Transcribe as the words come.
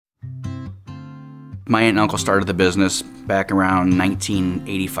My aunt and uncle started the business back around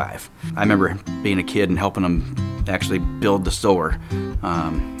 1985. I remember being a kid and helping them actually build the store.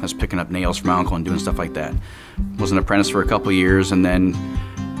 I was picking up nails from my uncle and doing stuff like that. Was an apprentice for a couple years and then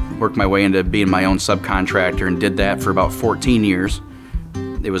worked my way into being my own subcontractor and did that for about 14 years.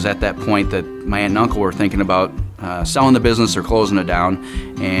 It was at that point that my aunt and uncle were thinking about selling the business or closing it down,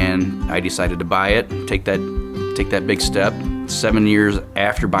 and I decided to buy it, take that big step. 7 years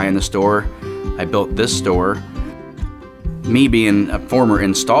after buying the store, I built this store. Me being a former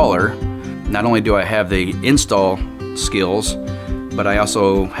installer, not only do I have the install skills, but I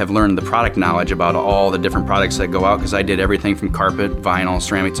also have learned the product knowledge about all the different products that go out, because I did everything from carpet, vinyl,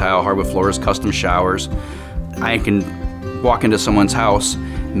 ceramic tile, hardwood floors, custom showers. I can walk into someone's house,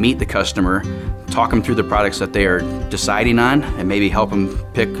 meet the customer, talk them through the products that they are deciding on, and maybe help them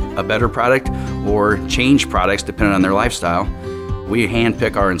pick a better product or change products depending on their lifestyle. We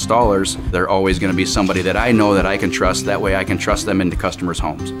handpick our installers. They're always going to be somebody that I know that I can trust. That way I can trust them into customers'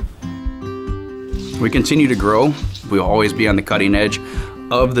 homes. We continue to grow. We'll always be on the cutting edge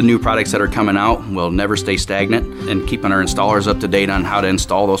of the new products that are coming out. We'll never stay stagnant, and keeping our installers up to date on how to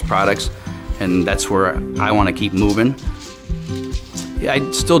install those products. And that's where I want to keep moving.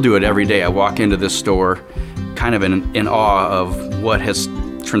 I still do it every day. I walk into this store kind of in awe of what has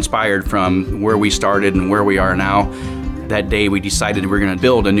transpired from where we started and where we are now. That day we decided we were going to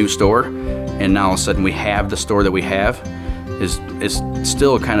build a new store, and now all of a sudden we have the store that we have. It's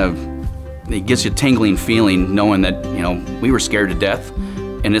still kind of, it gets you a tingling feeling knowing that, you know, we were scared to death,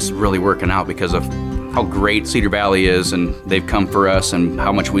 and it's really working out because of how great Cedar Valley is, and they've come for us, and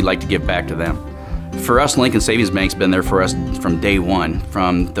how much we'd like to give back to them. For us, Lincoln Savings Bank's been there for us from day one,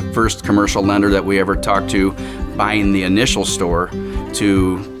 from the first commercial lender that we ever talked to, buying the initial store,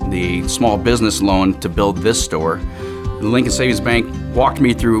 to the small business loan to build this store. The Lincoln Savings Bank walked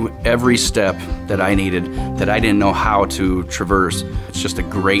me through every step that I needed, that I didn't know how to traverse. It's just a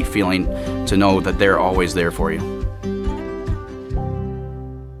great feeling to know that they're always there for you.